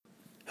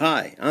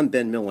Hi, I'm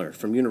Ben Miller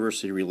from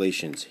University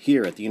Relations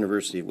here at the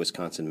University of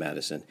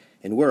Wisconsin-Madison,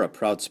 and we're a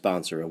proud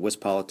sponsor of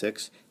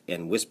WisPolitics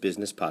and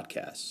WisBusiness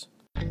podcasts.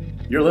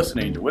 You're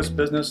listening to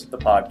WisBusiness, the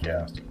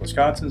podcast,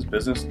 Wisconsin's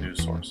business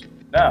news source.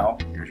 Now,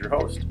 here's your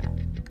host.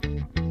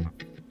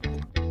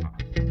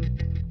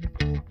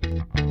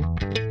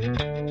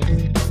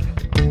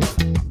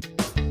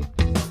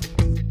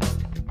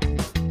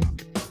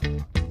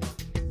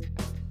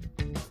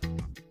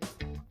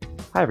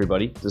 Hi,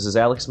 everybody. This is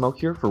Alex Smoke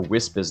here for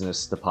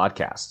WisBusiness, the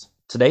podcast.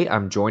 Today,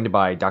 I'm joined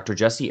by Dr.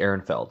 Jesse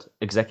Ehrenfeld,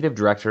 Executive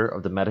Director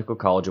of the Medical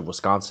College of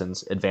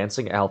Wisconsin's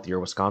Advancing a Healthier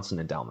Wisconsin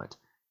Endowment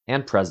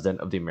and President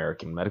of the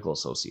American Medical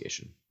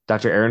Association.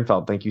 Dr.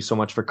 Ehrenfeld, thank you so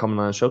much for coming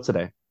on the show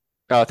today.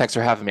 Thanks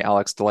for having me,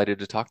 Alex. Delighted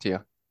to talk to you.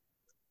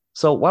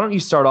 So why don't you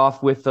start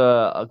off with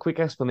a quick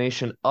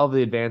explanation of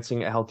the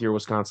Advancing a Healthier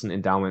Wisconsin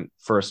Endowment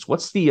first?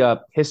 What's the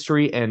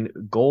history and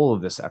goal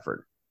of this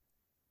effort?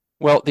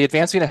 Well, the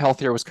Advancing a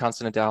Healthier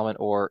Wisconsin Endowment,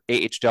 or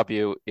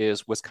AHW,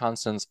 is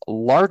Wisconsin's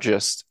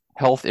largest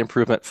health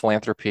improvement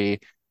philanthropy,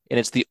 and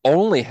it's the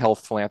only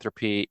health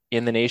philanthropy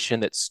in the nation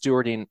that's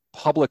stewarding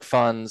public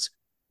funds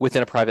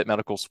within a private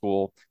medical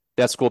school,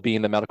 that school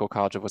being the Medical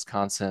College of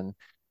Wisconsin.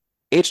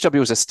 AHW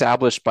was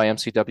established by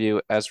MCW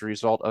as a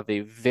result of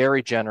a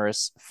very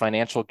generous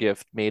financial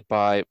gift made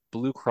by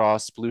Blue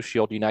Cross Blue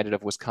Shield United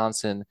of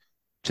Wisconsin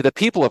to the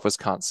people of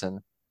Wisconsin,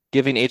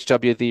 giving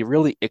HW the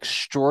really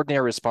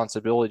extraordinary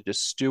responsibility to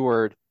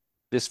steward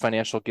this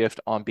financial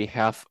gift on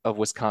behalf of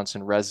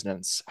Wisconsin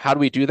residents. How do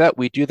we do that?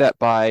 We do that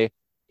by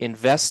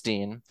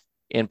investing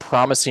in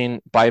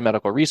promising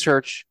biomedical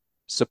research,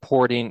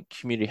 supporting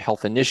community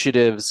health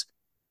initiatives,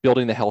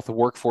 building the health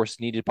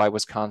workforce needed by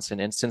Wisconsin.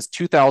 And since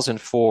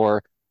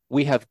 2004,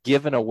 we have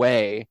given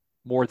away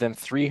more than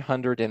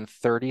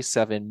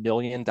 $337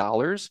 million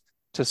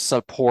to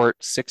support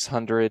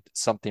 600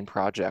 something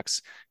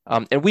projects.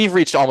 And we've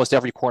reached almost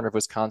every corner of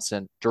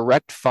Wisconsin.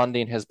 Direct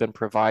funding has been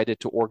provided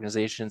to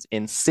organizations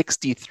in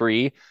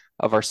 63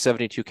 of our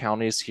 72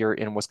 counties here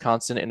in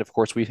Wisconsin. And of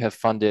course, we have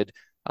funded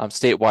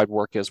statewide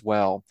work as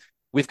well.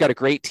 We've got a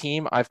great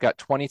team. I've got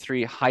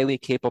 23 highly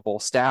capable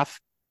staff,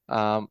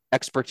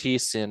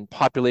 expertise in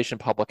population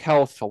public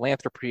health,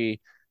 philanthropy,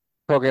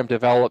 program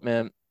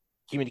development,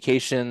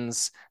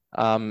 communications.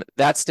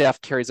 That staff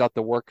carries out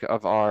the work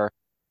of our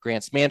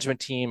grants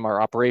management team,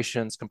 our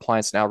operations,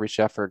 compliance, and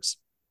outreach efforts.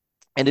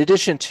 In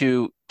addition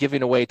to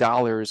giving away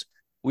dollars,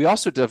 we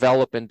also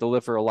develop and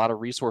deliver a lot of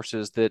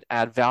resources that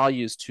add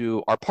values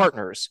to our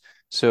partners.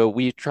 So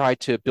we try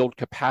to build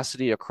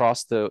capacity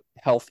across the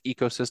health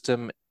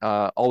ecosystem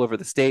all over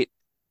the state.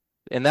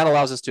 And that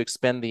allows us to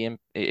extend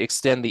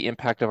the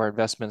impact of our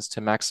investments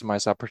to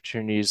maximize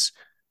opportunities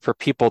for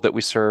people that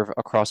we serve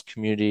across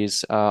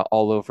communities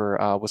all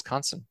over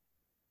Wisconsin.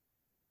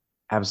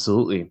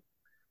 Absolutely.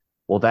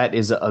 Well, that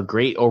is a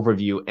great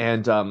overview.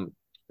 And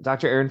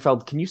Dr.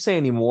 Ehrenfeld, can you say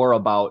any more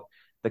about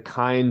the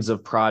kinds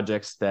of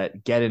projects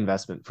that get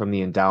investment from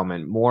the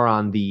endowment, more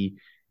on the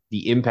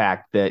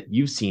impact that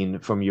you've seen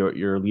from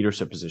your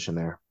leadership position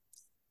there?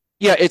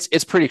 Yeah,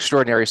 it's pretty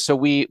extraordinary. So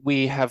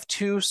we have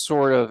two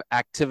sort of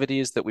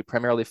activities that we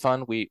primarily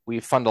fund. We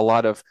fund a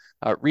lot of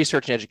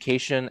research and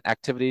education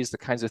activities, the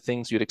kinds of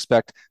things you'd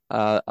expect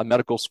a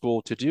medical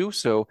school to do.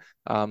 So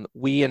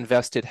we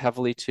invested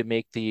heavily to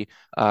make the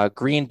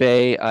Green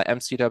Bay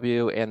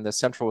MCW and the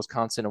Central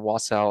Wisconsin and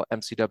Wausau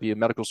MCW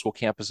medical school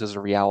campuses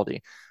a reality.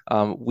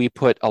 We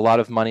put a lot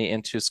of money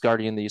into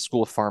starting the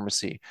School of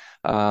Pharmacy,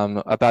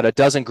 about a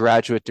dozen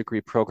graduate degree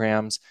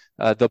programs.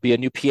 There'll be a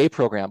new PA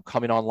program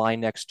coming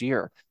online next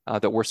year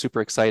that we're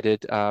super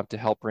excited to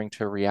help bring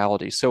to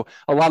reality. So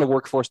a lot of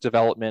workforce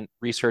development,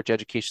 research,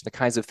 education, the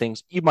kinds of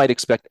things you might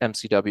expect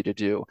MCW to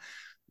do.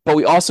 But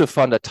we also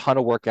fund a ton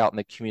of work out in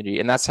the community,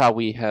 and that's how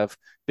we have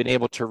been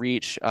able to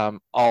reach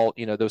all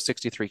those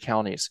 63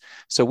 counties.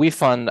 So we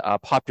fund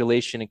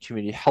population and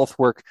community health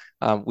work.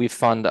 We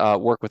fund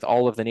work with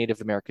all of the Native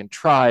American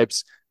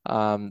tribes,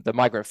 the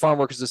Migrant Farm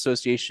Workers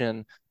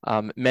Association,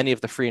 many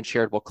of the free and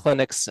charitable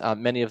clinics,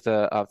 many of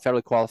the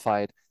federally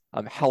qualified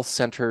health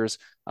centers.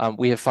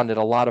 We have funded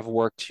a lot of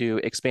work to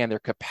expand their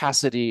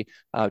capacity,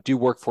 do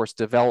workforce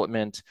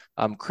development,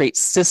 create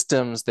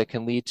systems that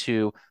can lead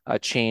to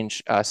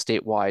change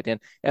statewide.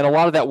 And a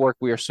lot of that work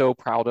we are so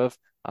proud of.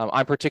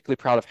 I'm particularly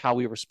proud of how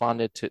we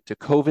responded to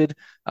COVID.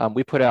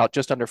 We put out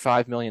just under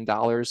 $5 million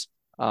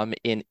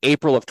in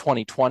April of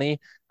 2020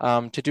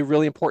 to do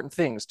really important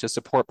things to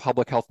support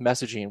public health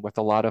messaging with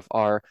a lot of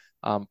our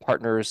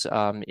partners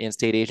in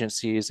state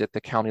agencies at the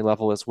county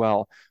level as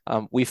well.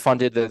 We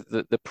funded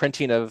the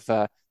printing of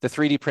the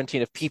 3D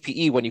printing of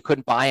PPE when you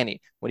couldn't buy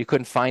any, when you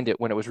couldn't find it,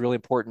 when it was really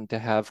important to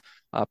have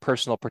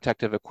personal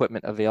protective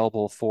equipment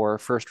available for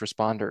first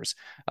responders.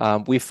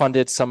 We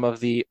funded some of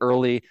the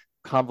early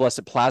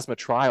convalescent plasma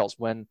trials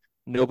when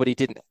there were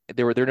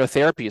no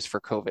therapies for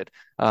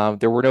COVID.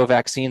 There were no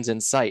vaccines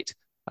in sight.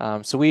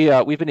 So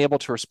we've been able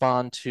to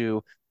respond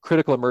to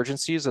critical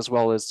emergencies as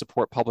well as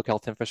support public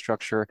health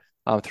infrastructure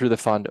through the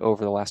fund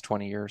over the last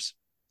 20 years.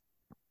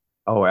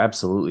 Oh,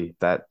 absolutely.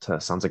 That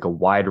sounds like a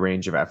wide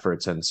range of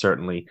efforts and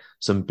certainly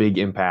some big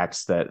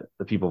impacts that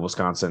the people of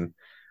Wisconsin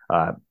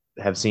uh,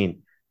 have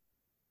seen.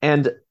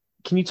 And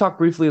can you talk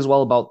briefly as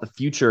well about the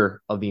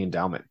future of the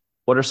endowment?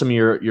 What are some of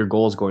your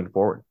goals going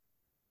forward?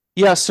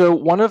 Yeah, so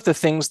one of the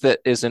things that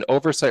is an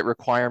oversight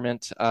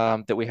requirement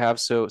that we have,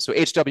 so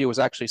HW was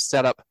actually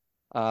set up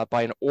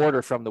by an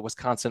order from the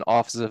Wisconsin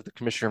Office of the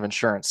Commissioner of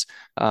Insurance.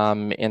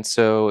 And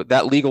so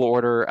that legal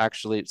order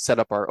actually set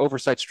up our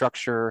oversight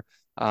structure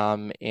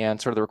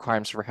and sort of the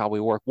requirements for how we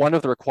work. One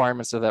of the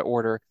requirements of that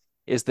order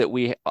is that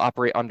we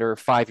operate under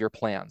 5-year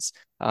plans.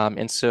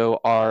 And so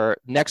our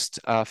next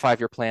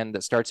 5-year plan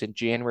that starts in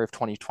January of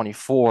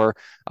 2024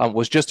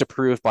 was just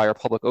approved by our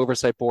Public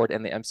Oversight Board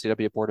and the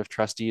MCW Board of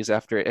Trustees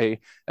after a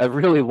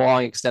really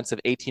long, extensive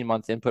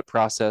 18-month input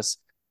process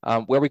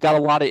where we got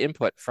a lot of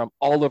input from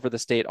all over the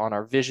state on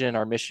our vision,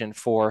 our mission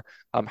for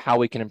how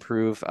we can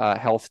improve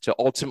health to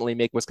ultimately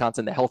make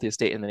Wisconsin the healthiest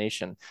state in the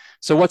nation.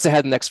 So what's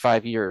ahead in the next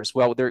 5 years?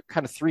 Well, there are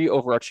kind of 3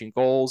 overarching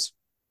goals.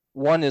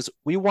 One is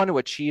we want to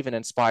achieve and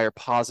inspire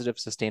positive,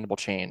 sustainable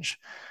change.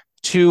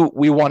 2,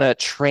 we want to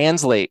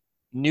translate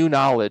new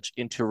knowledge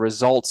into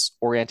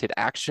results-oriented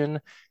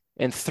action.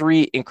 And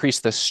 3, increase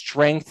the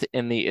strength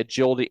and the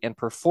agility and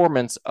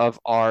performance of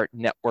our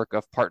network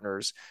of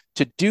partners.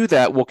 To do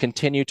that, we'll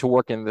continue to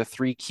work in the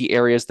 3 key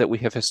areas that we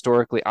have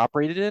historically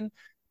operated in: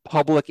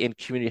 public and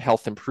community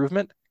health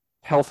improvement,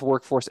 health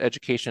workforce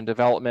education and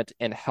development,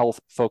 and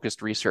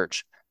health-focused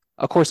research.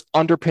 Of course,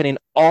 underpinning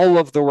all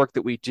of the work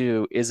that we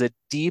do is a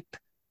deep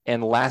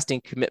and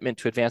lasting commitment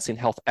to advancing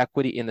health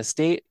equity in the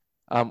state,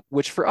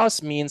 which for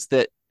us means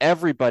that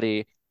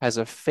everybody has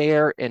a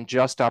fair and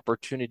just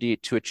opportunity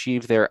to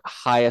achieve their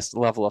highest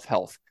level of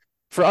health.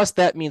 For us,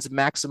 that means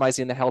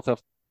maximizing the health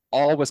of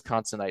all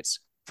Wisconsinites,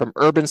 from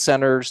urban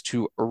centers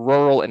to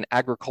rural and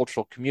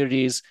agricultural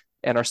communities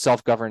and our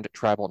self-governed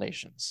tribal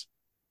nations.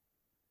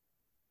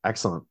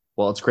 Excellent.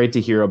 Well, it's great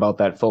to hear about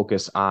that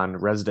focus on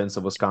residents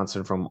of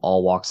Wisconsin from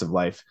all walks of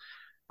life.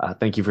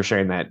 Thank you for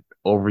sharing that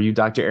overview,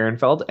 Dr.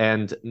 Ehrenfeld.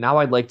 And now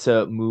I'd like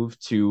to move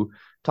to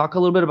talk a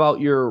little bit about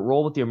your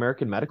role with the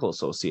American Medical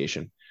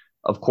Association.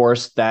 Of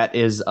course, that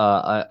is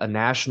a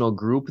national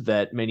group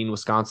that many in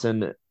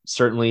Wisconsin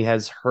certainly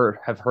have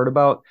heard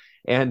about.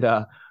 And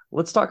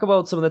let's talk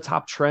about some of the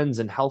top trends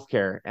in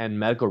healthcare and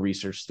medical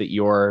research that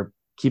you're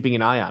keeping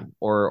an eye on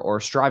or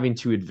striving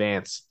to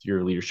advance through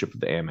your leadership of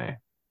the AMA.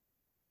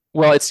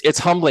 Well, it's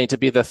humbling to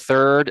be the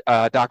third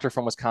doctor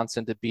from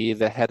Wisconsin to be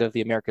the head of the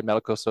American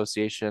Medical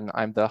Association.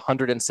 I'm the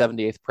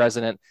 178th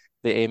president.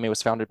 The AMA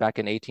was founded back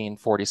in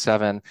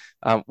 1847.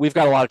 We've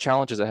got a lot of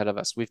challenges ahead of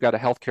us. We've got a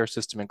healthcare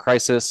system in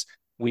crisis.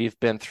 We've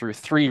been through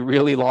 3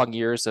 really long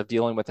years of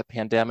dealing with a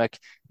pandemic.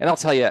 And I'll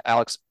tell you,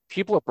 Alex,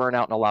 people are burnt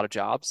out in a lot of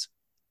jobs,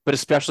 but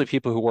especially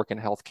people who work in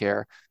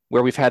healthcare,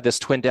 where we've had this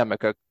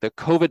twindemic, the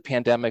COVID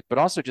pandemic, but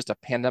also just a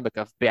pandemic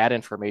of bad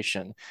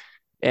information.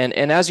 And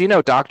as you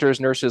know, doctors,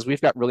 nurses,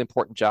 we've got really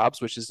important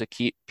jobs, which is to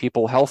keep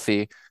people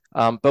healthy.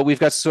 But we've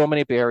got so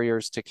many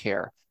barriers to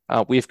care.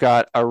 We've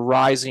got a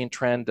rising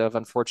trend of,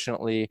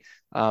 unfortunately,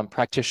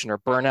 practitioner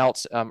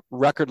burnouts,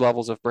 record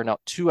levels of burnout.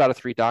 2 out of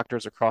 3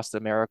 doctors across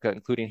America,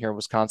 including here in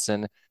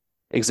Wisconsin,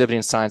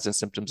 exhibiting signs and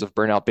symptoms of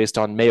burnout based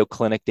on Mayo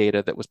Clinic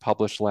data that was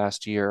published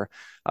last year.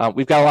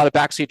 We've got a lot of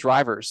backseat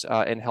drivers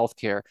in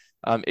healthcare.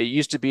 It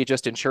used to be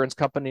just insurance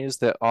companies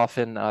that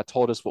often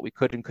told us what we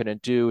could and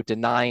couldn't do,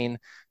 denying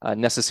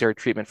necessary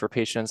treatment for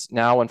patients.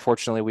 Now,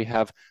 unfortunately, we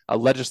have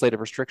legislative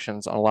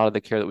restrictions on a lot of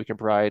the care that we can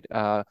provide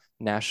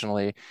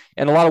nationally,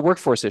 and a lot of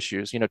workforce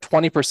issues.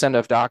 20%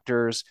 of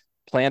doctors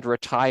plan to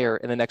retire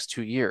in the next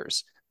 2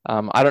 years.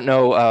 I don't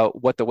know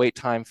what the wait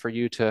time for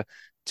you to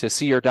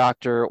see your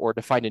doctor or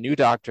to find a new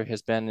doctor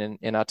has been.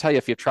 And I'll tell you,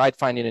 if you've tried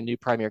finding a new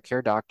primary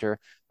care doctor,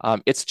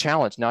 it's a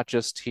challenge, not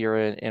just here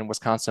in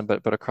Wisconsin,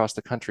 but across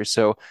the country.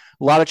 So a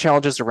lot of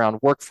challenges around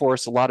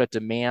workforce, a lot of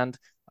demand,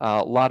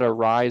 a lot of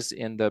rise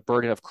in the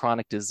burden of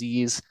chronic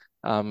disease.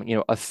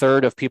 A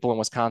third of people in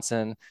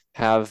Wisconsin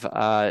have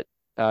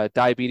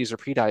diabetes or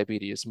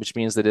prediabetes, which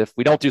means that if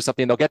we don't do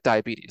something, they'll get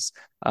diabetes.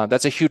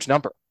 That's a huge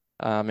number.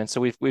 And so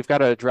we've got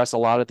to address a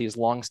lot of these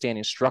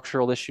long-standing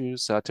structural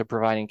issues to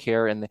providing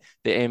care, and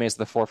the AMA is at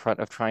the forefront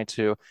of trying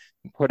to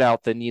put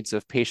out the needs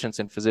of patients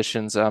and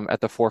physicians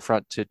at the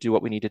forefront to do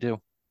what we need to do.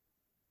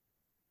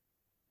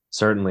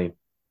 Certainly.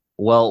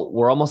 Well,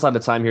 we're almost out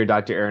of time here,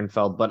 Dr.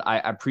 Ehrenfeld, but I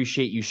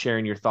appreciate you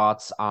sharing your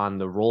thoughts on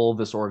the role of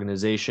this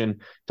organization,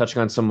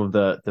 touching on some of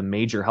the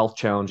major health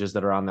challenges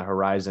that are on the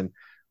horizon,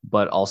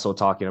 but also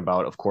talking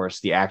about, of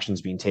course, the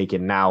actions being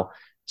taken now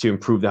to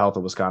improve the health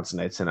of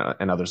Wisconsinites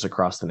and others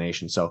across the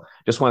nation. So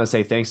just want to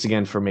say thanks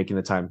again for making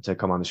the time to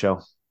come on the show.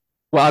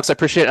 Well, Alex, I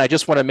appreciate it. I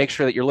just want to make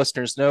sure that your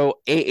listeners know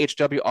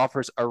AHW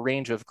offers a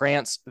range of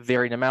grants,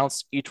 varying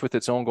amounts, each with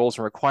its own goals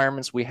and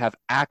requirements. We have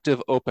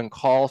active open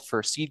call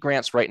for seed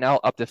grants right now,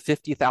 up to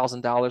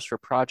 $50,000 for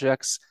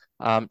projects.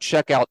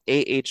 Check out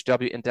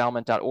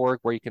ahwendowment.org,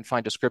 where you can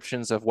find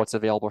descriptions of what's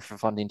available for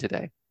funding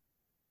today.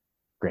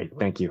 Great.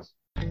 Thank you.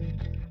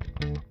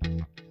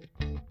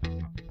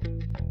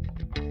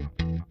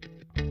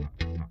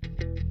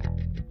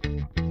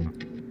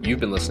 You've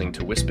been listening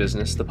to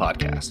WisBusiness, the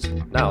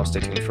podcast. Now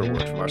stay tuned for a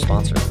word from our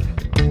sponsor.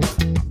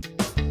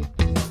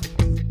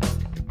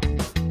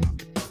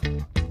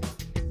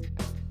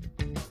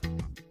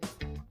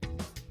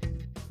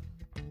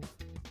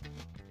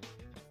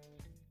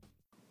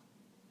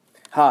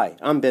 Hi,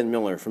 I'm Ben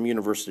Miller from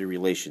University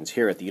Relations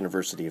here at the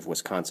University of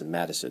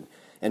Wisconsin-Madison,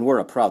 and we're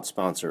a proud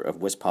sponsor of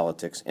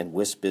WisPolitics and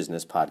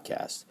WisBusiness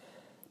podcasts.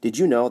 Did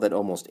you know that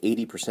almost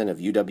 80% of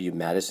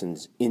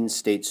UW-Madison's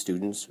in-state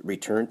students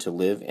return to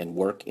live and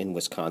work in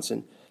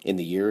Wisconsin in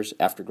the years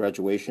after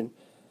graduation?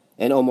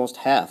 And almost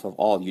half of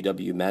all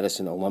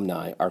UW-Madison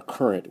alumni are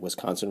current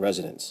Wisconsin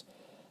residents.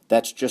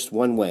 That's just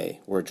one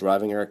way we're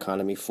driving our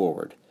economy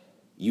forward.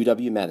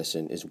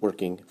 UW-Madison is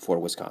working for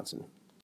Wisconsin.